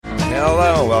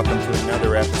Hello, welcome to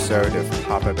another episode of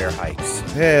Papa Bear Hikes.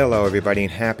 Hello, everybody,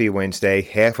 and happy Wednesday.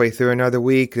 Halfway through another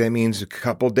week. That means a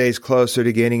couple days closer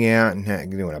to getting out and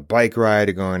doing a bike ride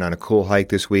or going on a cool hike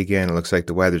this weekend. It looks like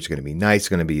the weather's going to be nice. It's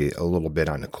going to be a little bit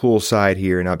on the cool side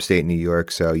here in upstate New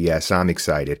York. So, yes, I'm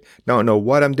excited. Don't know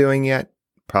what I'm doing yet.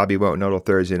 Probably won't know till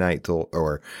Thursday night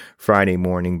or Friday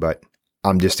morning, but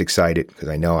I'm just excited because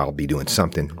I know I'll be doing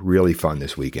something really fun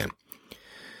this weekend.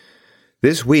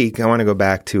 This week, I want to go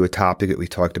back to a topic that we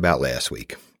talked about last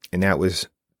week, and that was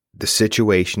the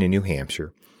situation in New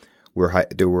Hampshire where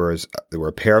there were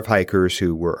a pair of hikers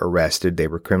who were arrested. They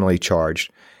were criminally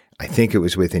charged. I think it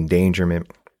was with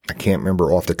endangerment. I can't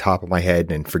remember off the top of my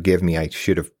head, and forgive me, I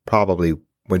should have probably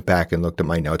went back and looked at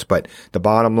my notes. But the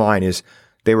bottom line is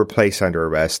they were placed under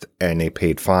arrest, and they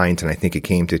paid fines, and I think it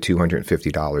came to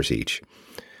 $250 each.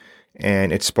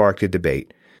 And it sparked a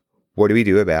debate. What do we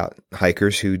do about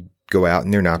hikers who go out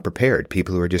and they're not prepared?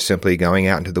 People who are just simply going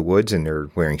out into the woods and they're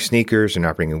wearing sneakers, they're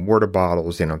not bringing water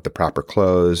bottles, they don't have the proper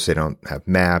clothes, they don't have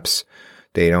maps,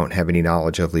 they don't have any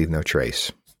knowledge of Leave No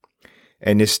Trace.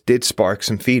 And this did spark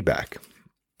some feedback.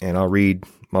 And I'll read,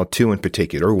 two in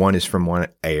particular. One is from one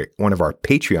of our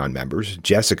Patreon members,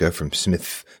 Jessica from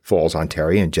Smith Falls,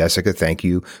 Ontario. And Jessica, thank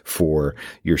you for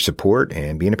your support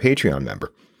and being a Patreon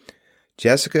member.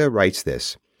 Jessica writes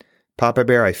this: Papa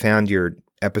Bear, I found your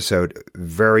episode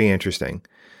very interesting.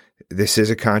 This is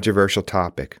a controversial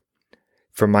topic.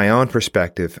 From my own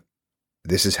perspective,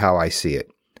 this is how I see it.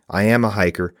 I am a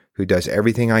hiker who does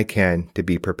everything I can to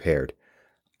be prepared.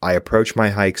 I approach my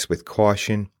hikes with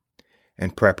caution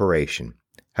and preparation.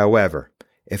 However,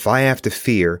 if I have to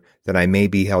fear that I may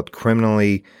be held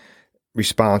criminally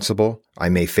responsible, I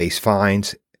may face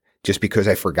fines just because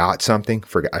I forgot something,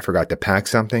 I forgot to pack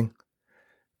something,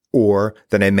 or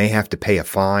that I may have to pay a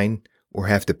fine or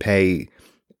have to pay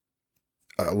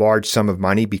a large sum of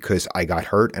money because I got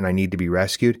hurt and I need to be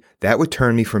rescued, that would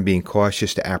turn me from being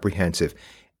cautious to apprehensive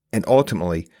and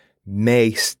ultimately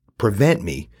may prevent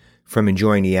me from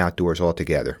enjoying the outdoors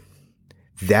altogether.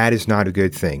 That is not a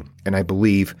good thing, and I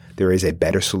believe there is a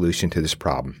better solution to this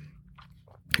problem.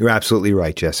 You're absolutely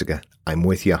right, Jessica. I'm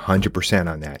with you 100%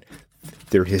 on that.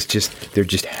 There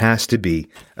just has to be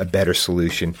a better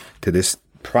solution to this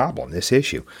problem, this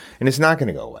issue, and it's not going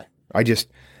to go away. I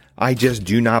just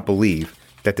do not believe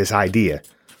that this idea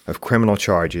of criminal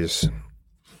charges,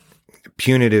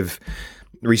 punitive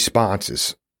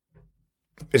responses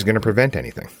is going to prevent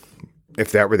anything.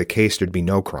 If that were the case, there'd be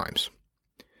no crimes.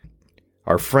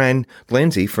 Our friend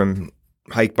Lindsay from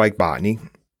Hike Bike Botany,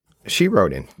 she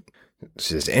wrote in.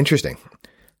 This is interesting.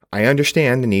 I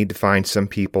understand the need to find some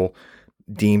people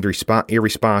deemed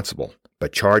irresponsible,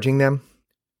 but charging them?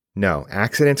 No,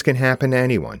 accidents can happen to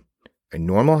anyone. And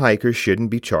normal hikers shouldn't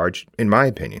be charged, in my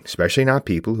opinion, especially not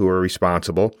people who are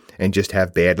responsible and just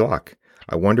have bad luck.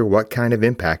 I wonder what kind of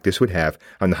impact this would have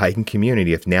on the hiking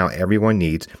community if now everyone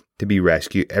needs to be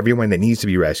rescued. Everyone that needs to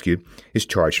be rescued is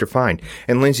charged or fined.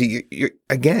 And Lindsay,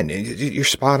 you're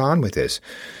spot on with this.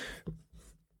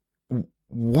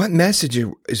 What message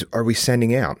are we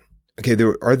sending out? Okay,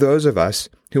 there are those of us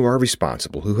who are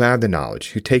responsible, who have the knowledge,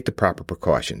 who take the proper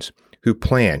precautions, who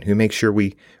plan, who make sure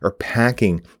we are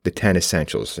packing the 10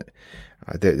 essentials,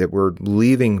 that we're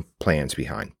leaving plans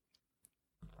behind.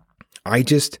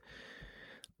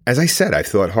 As I said, I've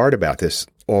thought hard about this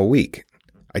all week.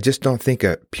 I just don't think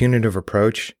a punitive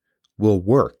approach will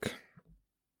work.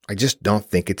 I just don't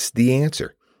think it's the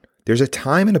answer. There's a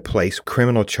time and a place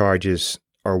criminal charges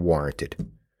are warranted.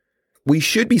 We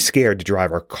should be scared to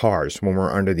drive our cars when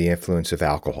we're under the influence of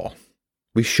alcohol.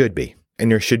 We should be.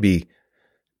 And there should be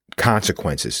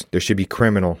consequences. There should be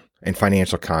criminal and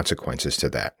financial consequences to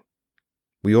that.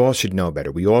 We all should know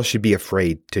better. We all should be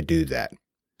afraid to do that.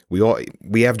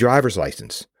 We have driver's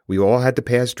license. We all had to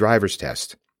pass driver's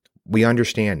test. We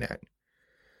understand that.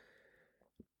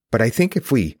 But I think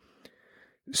if we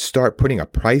start putting a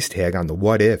price tag on the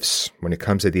what ifs when it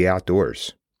comes to the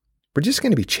outdoors, we're just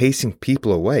going to be chasing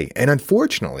people away. And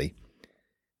unfortunately,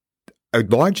 a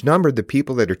large number of the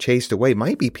people that are chased away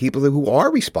might be people who are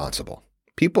responsible.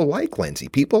 People like Lindsay,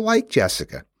 people like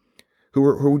Jessica,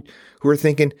 who are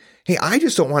thinking, hey, I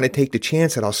just don't want to take the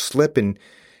chance that I'll slip and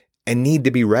need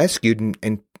to be rescued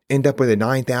and end up with a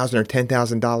 $9,000 or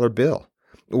 $10,000 bill.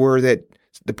 Or that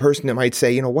the person that might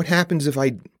say, what happens if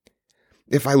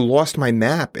I lost my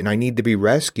map and I need to be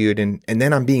rescued and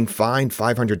then I'm being fined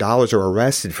 $500 or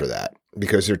arrested for that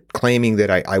because they're claiming that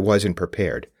I wasn't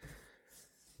prepared.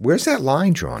 Where's that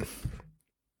line drawn?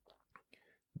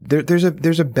 There's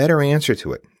a better answer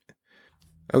to it.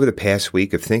 Over the past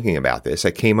week of thinking about this,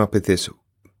 I came up with this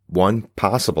one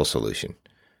possible solution.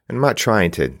 And I'm not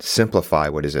trying to simplify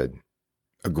what is a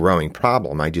growing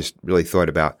problem. I just really thought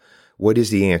about what is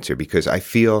the answer, because I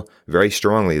feel very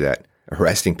strongly that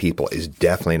arresting people is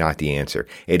definitely not the answer.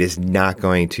 It is not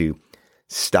going to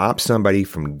stop somebody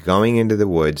from going into the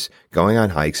woods, going on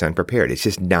hikes unprepared. It's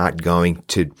just not going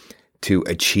to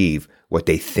achieve what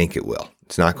they think it will.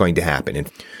 It's not going to happen.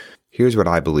 And here's what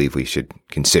I believe we should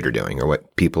consider doing, or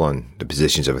what people in the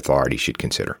positions of authority should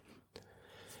consider.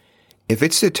 If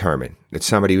it's determined that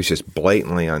somebody was just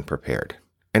blatantly unprepared,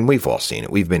 and we've all seen it.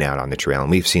 We've been out on the trail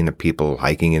and we've seen the people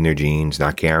hiking in their jeans,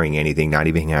 not carrying anything, not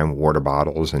even having water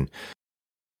bottles, and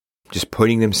just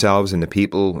putting themselves and the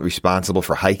people responsible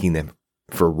for hiking them,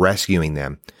 for rescuing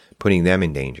them, putting them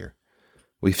in danger.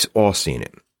 We've all seen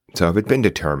it. So if it's been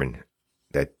determined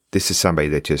that this is somebody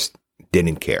that just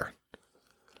didn't care,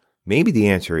 maybe the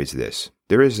answer is this.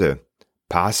 There is a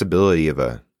possibility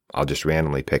of I'll just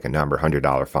randomly pick a number,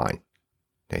 $100 fine.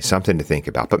 Okay, something to think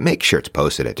about, but make sure it's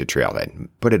posted at the trailhead.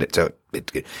 Put it so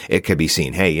it could be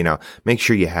seen. Hey, make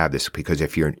sure you have this, because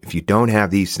if you don't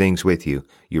have these things with you,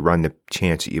 you run the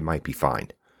chance that you might be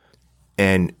fined.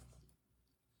 And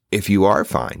if you are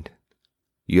fined,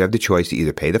 you have the choice to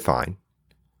either pay the fine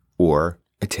or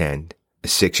attend a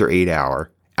 6 or 8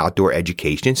 hour outdoor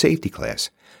education and safety class.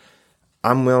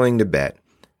 I'm willing to bet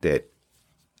that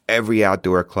every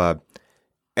outdoor club,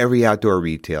 every outdoor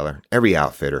retailer, every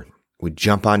outfitter would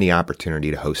jump on the opportunity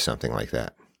to host something like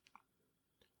that.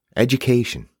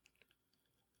 Education.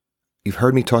 You've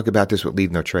heard me talk about this with Leave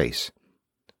No Trace.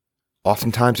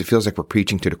 Oftentimes it feels like we're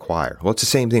preaching to the choir. Well, it's the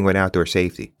same thing with outdoor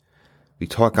safety. We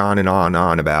talk on and on and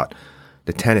on about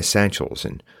the 10 essentials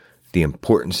and the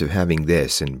importance of having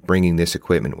this and bringing this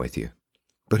equipment with you.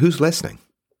 But who's listening?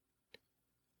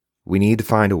 We need to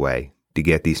find a way to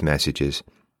get these messages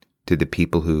to the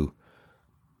people who,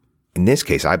 in this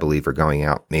case, I believe are going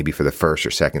out maybe for the first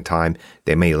or second time.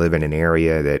 They may live in an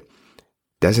area that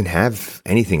doesn't have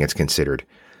anything that's considered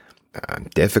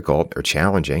difficult or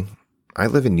challenging. I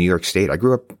live in New York State. I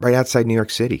grew up right outside New York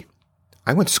City.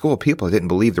 I went to school with people that didn't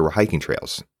believe there were hiking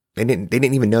trails. They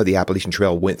didn't even know the Appalachian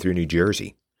Trail went through New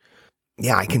Jersey.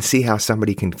 Yeah, I can see how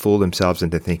somebody can fool themselves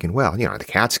into thinking, well, the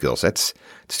Catskills, it's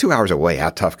 2 hours away. How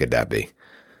tough could that be?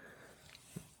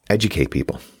 Educate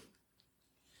people.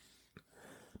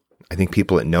 I think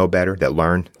people that know better, that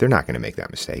learn, they're not going to make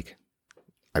that mistake.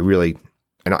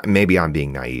 Maybe I'm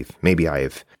being naive. Maybe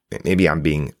I'm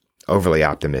being overly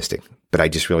optimistic, but I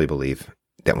just really believe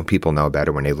that when people know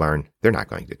better, when they learn, they're not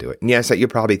going to do it. And yes, you're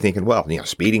probably thinking, well,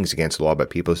 speeding's against the law, but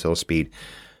people still speed.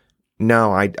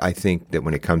 No, I think that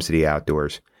when it comes to the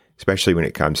outdoors, especially when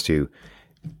it comes to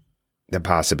the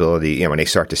possibility, when they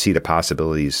start to see the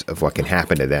possibilities of what can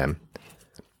happen to them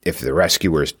if the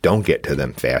rescuers don't get to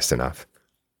them fast enough,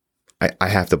 I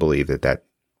have to believe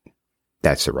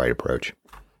that's the right approach.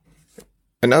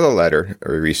 Another letter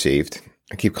we received,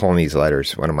 I keep calling these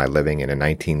letters, what am I living in, the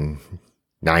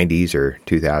 1990s or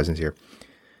 2000s here?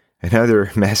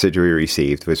 Another message we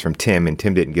received was from Tim, and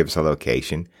Tim didn't give us a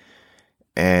location.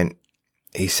 And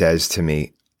he says to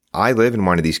me, I live in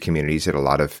one of these communities that a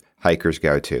lot of hikers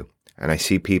go to, and I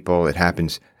see people, it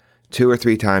happens 2 or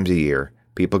 3 times a year,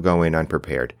 people go in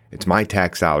unprepared. It's my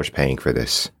tax dollars paying for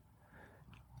this.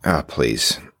 Oh,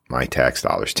 please, my tax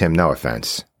dollars. Tim, no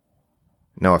offense.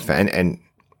 No offense. And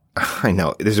I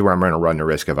know this is where I'm going to run the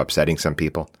risk of upsetting some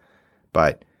people,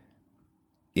 but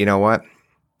you know what?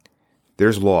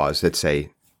 There's laws that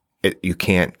say you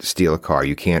can't steal a car,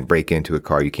 you can't break into a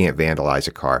car, you can't vandalize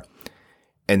a car.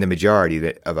 And the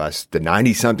majority of us, the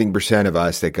 90-something% of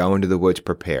us that go into the woods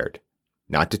prepared,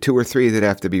 not the 2 or 3 that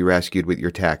have to be rescued with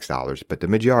your tax dollars, but the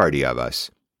majority of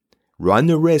us run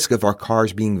the risk of our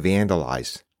cars being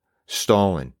vandalized,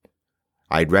 stolen.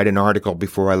 I'd read an article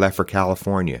before I left for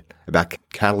California about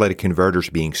catalytic converters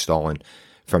being stolen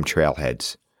from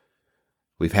trailheads.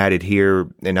 We've had it here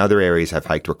in other areas I've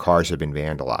hiked where cars have been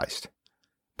vandalized.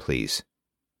 Please.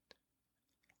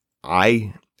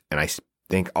 I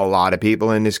think a lot of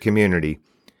people in this community,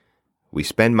 we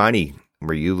spend money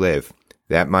where you live.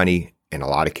 That money, in a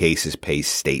lot of cases, pays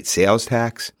state sales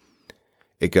tax.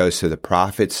 It goes to the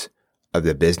profits of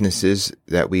the businesses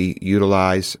that we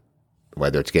utilize,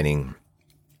 whether it's getting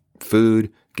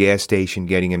food, gas station,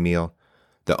 getting a meal.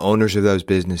 The owners of those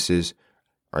businesses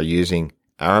are using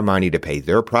our money to pay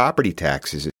their property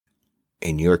taxes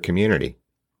in your community.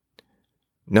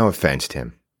 No offense,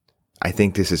 Tim. I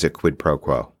think this is a quid pro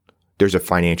quo. There's a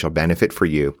financial benefit for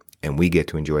you, and we get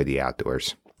to enjoy the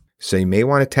outdoors. So you may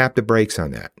want to tap the brakes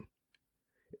on that.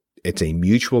 It's a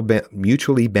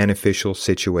mutually beneficial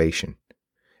situation,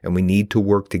 and we need to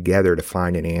work together to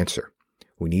find an answer.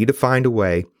 We need to find a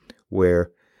way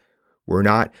where we're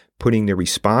not putting the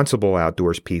responsible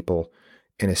outdoors people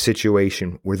in a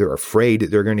situation where they're afraid that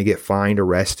they're going to get fined,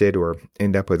 arrested, or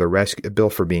end up with a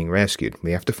bill for being rescued.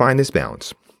 We have to find this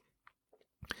balance.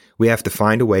 We have to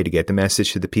find a way to get the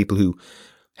message to the people who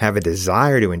have a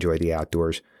desire to enjoy the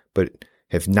outdoors, but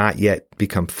have not yet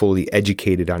become fully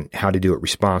educated on how to do it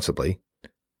responsibly,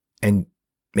 and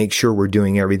make sure we're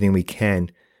doing everything we can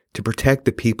to protect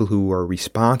the people who are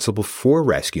responsible for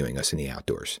rescuing us in the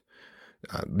outdoors.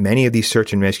 Many of these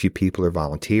search and rescue people are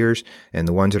volunteers, and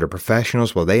the ones that are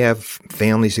professionals, well, they have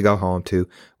families to go home to.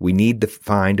 We need to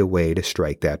find a way to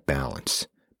strike that balance.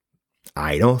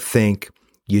 I don't think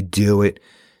you do it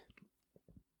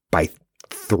by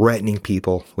threatening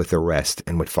people with arrest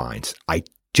and with fines. I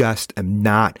just am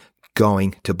not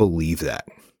going to believe that.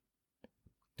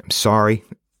 I'm sorry.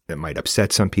 That might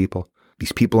upset some people.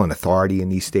 These people in authority in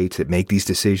these states that make these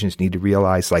decisions need to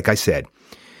realize, like I said,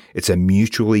 it's a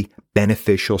mutually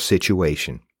beneficial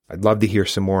situation. I'd love to hear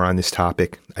some more on this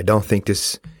topic. I don't think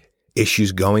this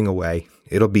issue's going away.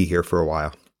 It'll be here for a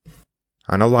while.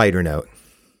 On a lighter note,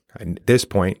 at this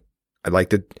point, I'd like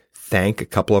to thank a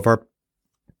couple of our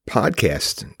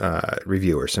podcast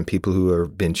reviewers, some people who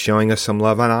have been showing us some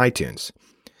love on iTunes.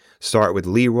 Start with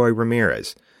Leroy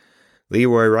Ramirez.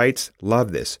 Leroy writes,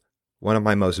 "Love this. One of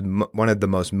the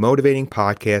most motivating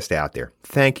podcasts out there.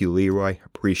 Thank you, Leroy.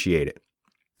 Appreciate it."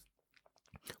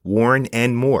 Warren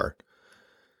and Moore.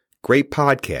 Great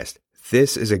podcast.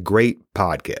 This is a great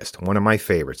podcast. One of my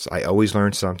favorites. I always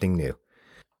learn something new.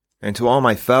 And to all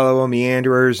my fellow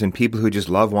meanderers and people who just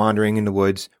love wandering in the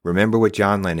woods, remember what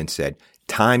John Lennon said.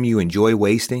 Time you enjoy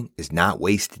wasting is not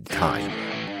wasted time.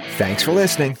 Thanks for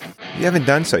listening. If you haven't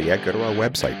done so yet, go to our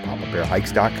website,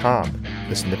 papabearhikes.com.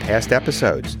 Listen to past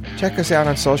episodes. Check us out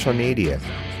on social media.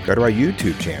 Go to our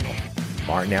YouTube channel,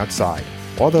 Martin Outside.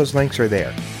 All those links are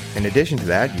there. In addition to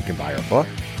that, you can buy our book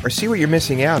or see what you're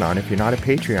missing out on if you're not a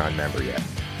Patreon member yet.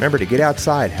 Remember to get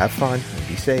outside, have fun, and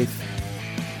be safe.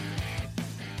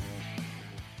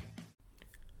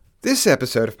 This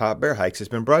episode of Papa Bear Hikes has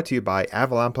been brought to you by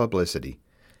Avalon Publicity.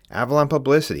 Avalon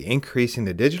Publicity, increasing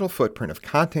the digital footprint of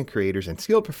content creators and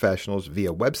skilled professionals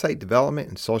via website development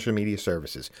and social media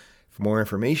services. For more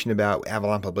information about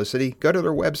Avalon Publicity, go to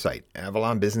their website,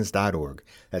 avalonbusiness.org.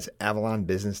 That's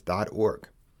avalonbusiness.org.